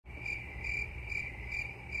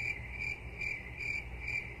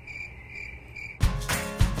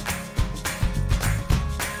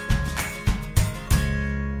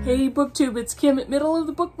Hey Booktube, it's Kim at middle of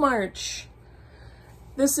the book march.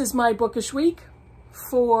 This is my Bookish week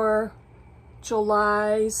for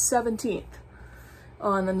July 17th.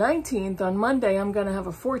 On the 19th, on Monday, I'm going to have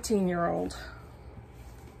a 14-year-old.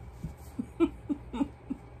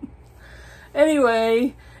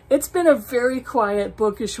 Anyway, it's been a very quiet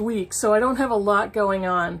Bookish week, so I don't have a lot going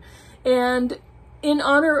on. And in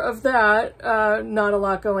honor of that, not a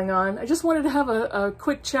lot going on, I just wanted to have a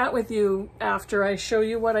quick chat with you after I show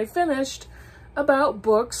you what I finished about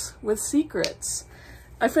books with secrets.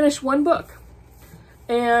 I finished one book,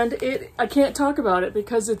 and I can't talk about it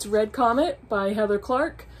because it's Red Comet by Heather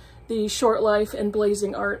Clark, The Short Life and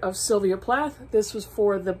Blazing Art of Sylvia Plath. This was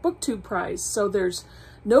for the Booktube prize, so there's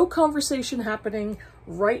no conversation happening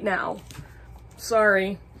right now.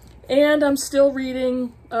 Sorry. And I'm still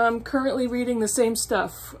reading, currently reading the same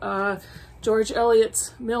stuff. George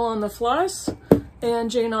Eliot's Mill on the Floss and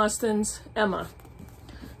Jane Austen's Emma.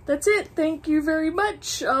 That's it. Thank you very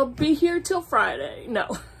much. I'll be here till Friday.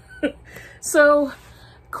 No. So,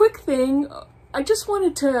 quick thing. I just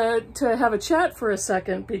wanted to have a chat for a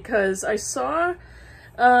second because I saw,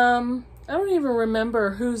 I don't even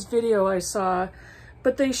remember whose video I saw,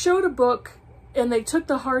 but they showed a book and they took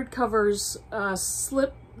the hardcover's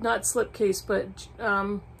not slipcase, but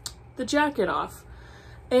the jacket off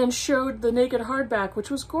and showed the naked hardback, which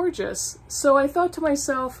was gorgeous. So I thought to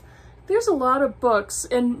myself, there's a lot of books,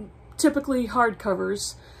 and typically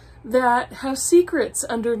hardcovers, that have secrets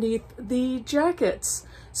underneath the jackets.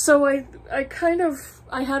 So I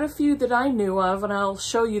had a few that I knew of, and I'll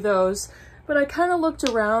show you those, but I kind of looked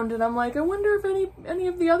around and I'm like, I wonder if any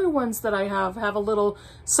of the other ones that I have a little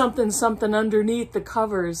something something underneath the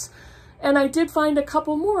covers. And I did find a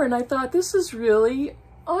couple more, and I thought, this is really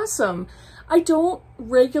awesome. I don't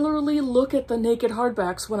regularly look at the naked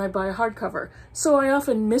hardbacks when I buy a hardcover, so I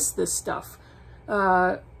often miss this stuff.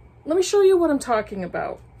 Let me show you what I'm talking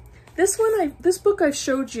about. This book I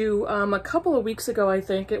showed you a couple of weeks ago, I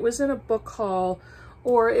think. It was in a book haul,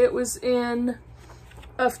 or it was in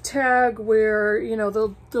a tag where, you know,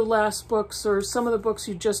 the last books or some of the books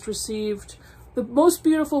you just received. The most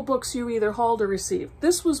beautiful books you either hauled or received.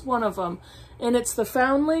 This was one of them, and it's The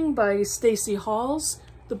Foundling by Stacey Halls.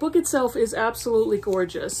 The book itself is absolutely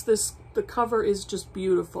gorgeous. The cover is just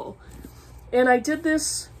beautiful. And I did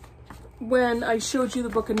this when I showed you the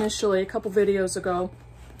book initially, a couple videos ago.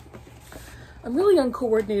 I'm really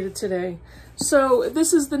uncoordinated today. So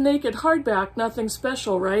this is the naked hardback, nothing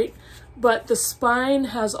special, right? But the spine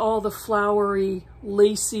has all the flowery,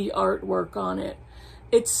 lacy artwork on it.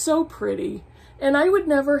 It's so pretty. And I would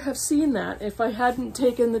never have seen that if I hadn't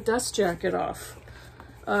taken the dust jacket off.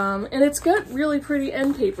 And it's got really pretty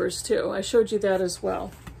end papers too. I showed you that as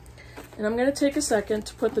well. And I'm going to take a second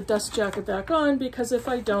to put the dust jacket back on, because if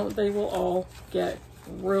I don't, they will all get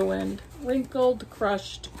ruined, wrinkled,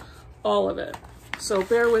 crushed, all of it. So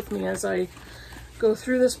bear with me as I go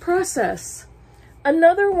through this process.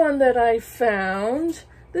 Another one that I found,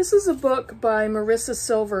 this is a book by Marissa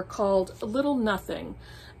Silver called Little Nothing.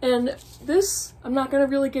 And this, I'm not going to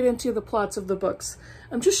really get into the plots of the books.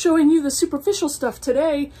 I'm just showing you the superficial stuff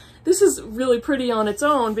today. This is really pretty on its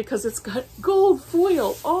own because it's got gold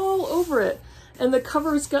foil all over it. And the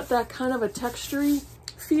cover's got that kind of a textury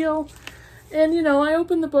feel. And, you know, I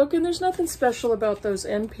opened the book and there's nothing special about those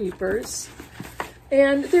end papers.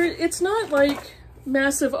 And it's not like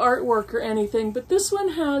massive artwork or anything, but this one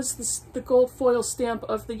has the gold foil stamp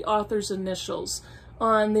of the author's initials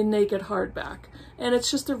on the naked hardback. And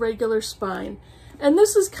it's just a regular spine. And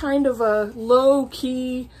this is kind of a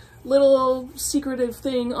low-key, little secretive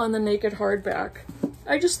thing on the naked hardback.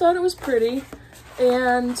 I just thought it was pretty,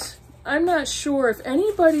 and I'm not sure if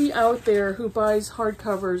anybody out there who buys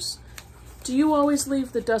hardcovers, do you always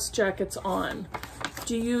leave the dust jackets on?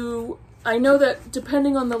 I know that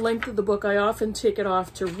depending on the length of the book, I often take it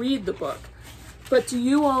off to read the book, but do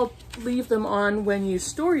you all leave them on when you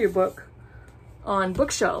store your book on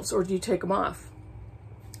bookshelves, or do you take them off?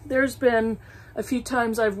 There's been a few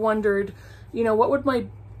times I've wondered, you know, what would my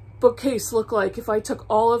bookcase look like if I took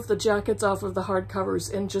all of the jackets off of the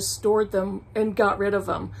hardcovers and just stored them and got rid of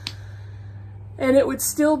them? And it would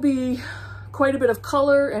still be quite a bit of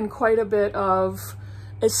color and quite a bit of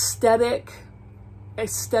aesthetic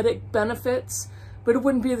benefits, but it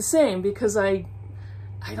wouldn't be the same because I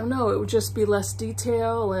don't know, it would just be less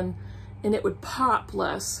detail and it would pop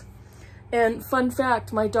less. And fun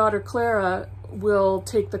fact, my daughter Clara will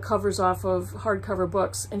take the covers off of hardcover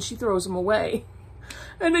books and she throws them away.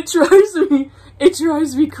 And it drives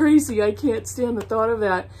me crazy. I can't stand the thought of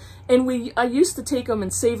that. And I used to take them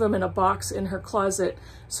and save them in a box in her closet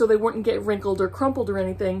so they wouldn't get wrinkled or crumpled or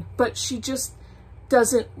anything, but she just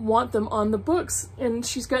doesn't want them on the books, and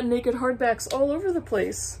she's got naked hardbacks all over the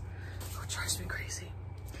place. Oh, it drives me crazy.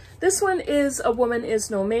 This one is A Woman Is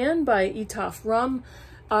No Man by Etaf Rum.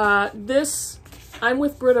 I'm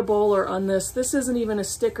with Britta Bowler on this. This isn't even a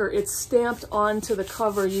sticker. It's stamped onto the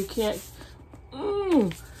cover. You can't...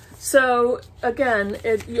 So, again,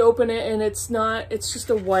 you open it and it's just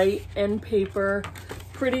a white end paper.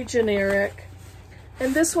 Pretty generic.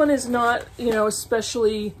 And this one is not, you know,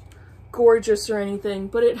 especially gorgeous or anything,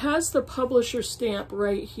 but it has the publisher stamp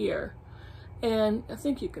right here. And I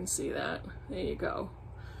think you can see that. There you go.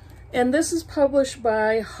 And this is published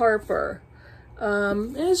by Harper.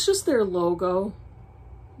 And it's just their logo,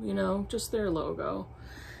 you know, just their logo.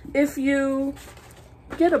 If you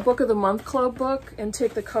get a Book of the Month Club book and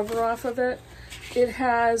take the cover off of it, it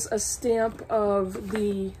has a stamp of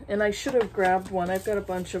the, and I should have grabbed one, I've got a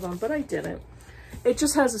bunch of them, but I didn't. It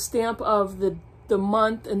just has a stamp of the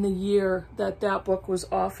month and the year that that book was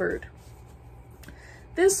offered.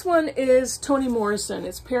 This one is Toni Morrison.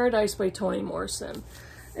 It's Paradise by Toni Morrison.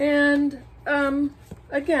 And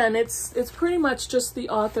again, it's pretty much just the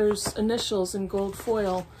author's initials in gold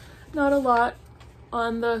foil. Not a lot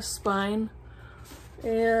on the spine.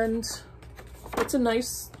 And it's a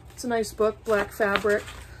nice book, black fabric,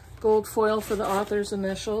 gold foil for the author's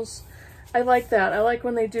initials. I like that. I like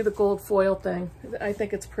when they do the gold foil thing. I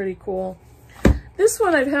think it's pretty cool. This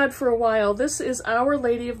one I've had for a while. This is Our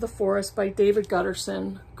Lady of the Forest by David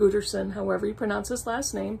Guterson, however you pronounce his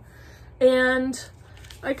last name. And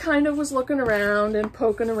I kind of was looking around and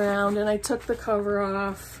poking around, and I took the cover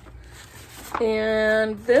off.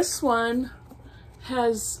 And this one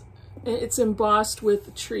it's embossed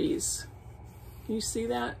with trees. Can you see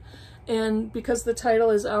that? And because the title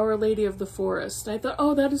is Our Lady of the Forest, I thought,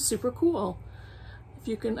 oh, that is super cool. If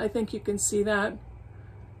you can, I think you can see that.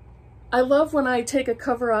 I love when I take a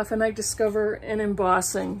cover off and I discover an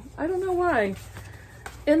embossing. I don't know why.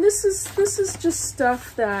 And this is just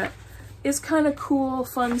stuff that is kind of cool,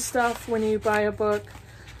 fun stuff when you buy a book.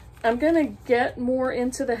 I'm gonna get more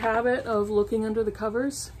into the habit of looking under the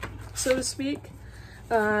covers, so to speak.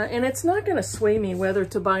 And it's not gonna sway me whether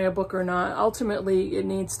to buy a book or not. Ultimately, it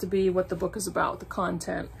needs to be what the book is about, the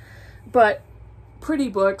content. But pretty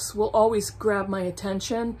books will always grab my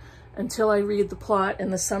attention until I read the plot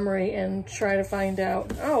and the summary and try to find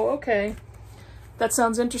out, oh, okay, that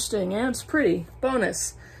sounds interesting and it's pretty.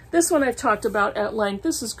 Bonus. This one I've talked about at length.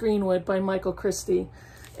 This is Greenwood by Michael Christie.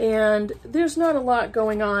 And there's not a lot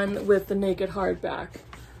going on with the naked hardback.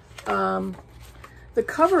 The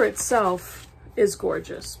cover itself is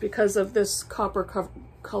gorgeous because of this copper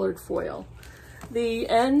colored foil. The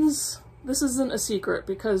ends, this isn't a secret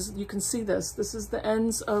because you can see this. This is the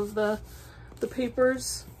ends of the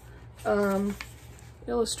papers.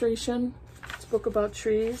 Illustration. It's a book about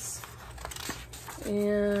trees.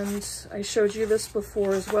 And I showed you this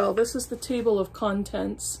before as well. This is the table of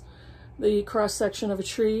contents, the cross-section of a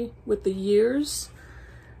tree with the years.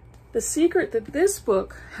 The secret that this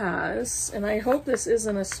book has, and I hope this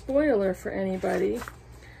isn't a spoiler for anybody,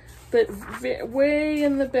 but way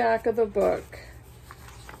in the back of the book,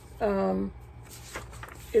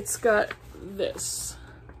 it's got this.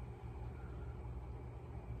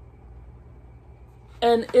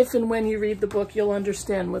 And if and when you read the book, you'll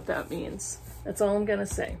understand what that means. That's all I'm gonna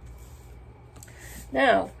say.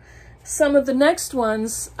 Now, some of the next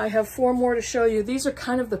ones, I have 4 more to show you. These are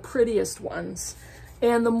kind of the prettiest ones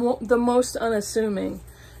and the most unassuming.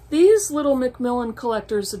 These little Macmillan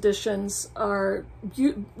Collector's editions are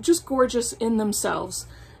just gorgeous in themselves.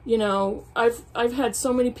 You know, I've had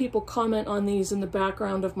so many people comment on these in the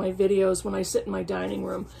background of my videos when I sit in my dining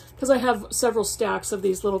room, because I have several stacks of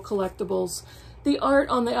these little collectibles. The art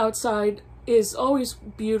on the outside is always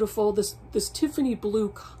beautiful. This Tiffany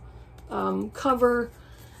blue cover,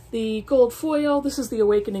 the gold foil. This is The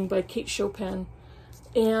Awakening by Kate Chopin.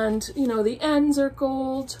 And, you know, the ends are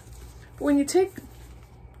gold. But when you take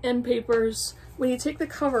end papers, when you take the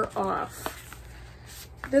cover off,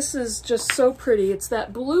 this is just so pretty. It's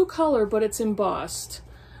that blue color, but it's embossed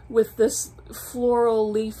with this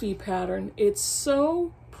floral leafy pattern. It's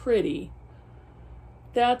so pretty.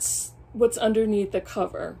 That's what's underneath the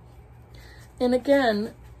cover. And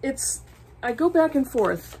again, I go back and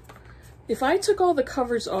forth. If I took all the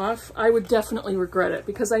covers off, I would definitely regret it,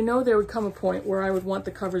 because I know there would come a point where I would want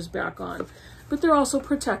the covers back on. But they're also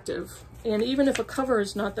protective. And even if a cover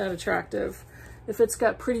is not that attractive, if it's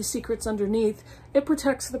got pretty secrets underneath, it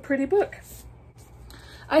protects the pretty book.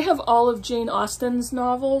 I have all of Jane Austen's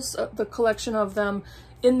novels, the collection of them,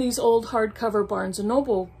 in these old hardcover Barnes &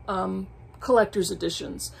 Noble collector's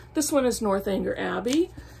editions. This one is Northanger Abbey,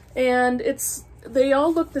 and they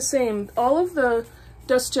all look the same. All of the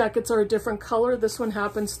dust jackets are a different color. This one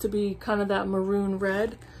happens to be kind of that maroon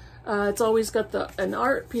red. It's always got an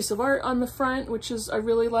piece of art on the front, which I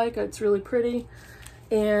really like. It's really pretty.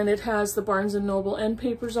 And it has the Barnes & Noble end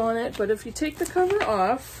papers on it. But if you take the cover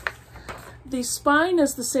off, the spine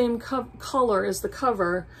is the same color as the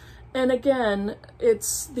cover. And again,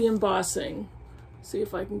 it's the embossing. See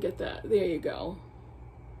if I can get that. There you go.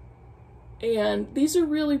 And these are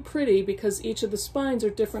really pretty because each of the spines are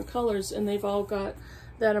different colors and they've all got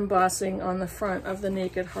that embossing on the front of the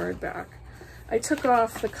naked hardback. I took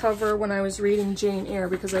off the cover when I was reading Jane Eyre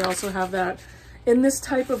because I also have that in this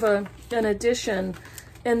type of an edition,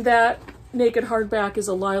 and that naked hardback is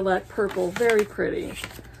a lilac purple, very pretty.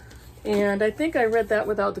 And I think I read that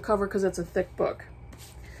without the cover because it's a thick book.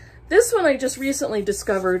 This one I just recently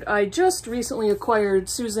discovered. I just recently acquired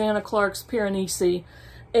Susanna Clarke's Piranesi,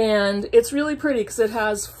 and it's really pretty because it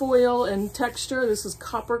has foil and texture. This is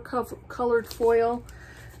copper colored foil,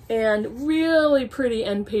 and really pretty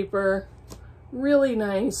end paper, really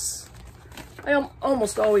nice. I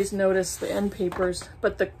almost always notice the end papers,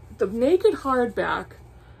 but the naked hardback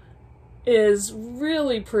is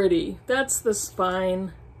really pretty. That's the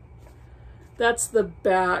spine. That's the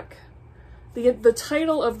back. The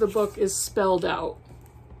title of the book is spelled out.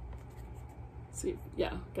 Let's see,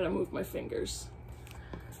 yeah, gotta move my fingers.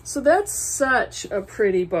 So that's such a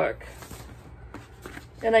pretty book.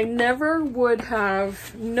 And I never would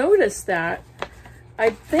have noticed that. I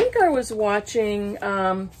think I was watching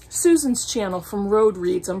Susan's channel from Road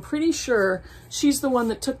Reads. I'm pretty sure she's the one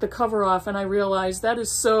that took the cover off, and I realized that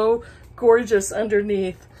is so gorgeous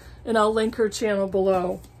underneath, and I'll link her channel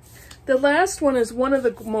below. The last one is one of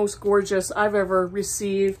the most gorgeous I've ever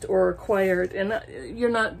received or acquired, and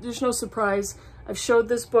there's no surprise. I've showed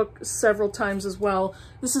this book several times as well.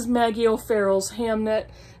 This is Maggie O'Farrell's Hamnet.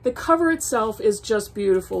 The cover itself is just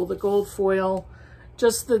beautiful. The gold foil,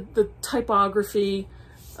 just the typography.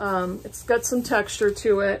 It's got some texture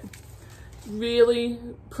to it. Really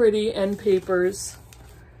pretty end papers.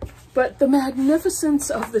 But the magnificence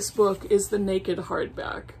of this book is the naked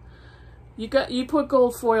hardback. You put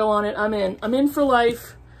gold foil on it, I'm in. I'm in for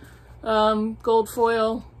life. Gold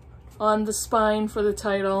foil on the spine for the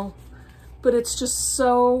title. But it's just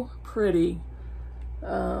so pretty.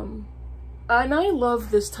 And I love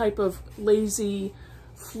this type of lazy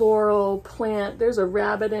floral plant. There's a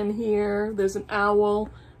rabbit in here. There's an owl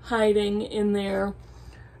hiding in there.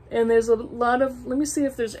 And there's a lot of, let me see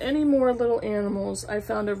if there's any more little animals. I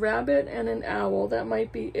found a rabbit and an owl. That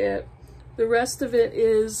might be it. The rest of it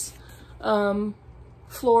is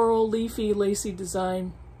floral, leafy, lacy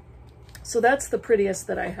design. So that's the prettiest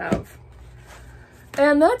that I have.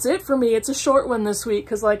 And that's it for me. It's a short one this week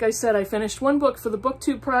because, like I said, I finished one book for the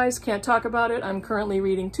BookTube prize. Can't talk about it. I'm currently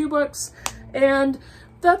reading 2 books. And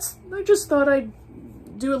I just thought I'd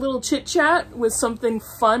do a little chit chat with something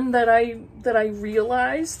fun that I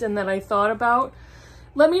realized and that I thought about.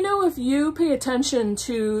 Let me know if you pay attention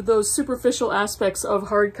to those superficial aspects of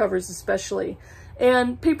hardcovers especially.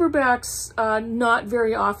 And paperbacks not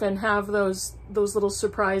very often have those little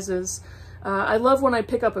surprises. I love when I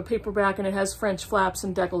pick up a paperback and it has French flaps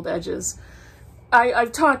and deckled edges.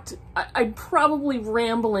 I'm probably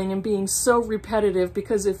rambling and being so repetitive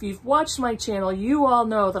because if you've watched my channel, you all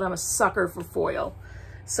know that I'm a sucker for foil.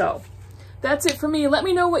 So that's it for me. Let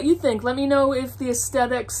me know what you think. Let me know if the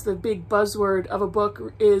aesthetics, the big buzzword of a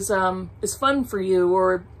book, is fun for you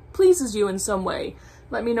or pleases you in some way.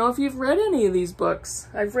 Let me know if you've read any of these books.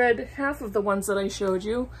 I've read half of the ones that I showed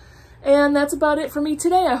you. And that's about it for me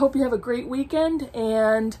today. I hope you have a great weekend,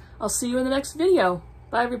 and I'll see you in the next video.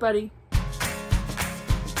 Bye, everybody.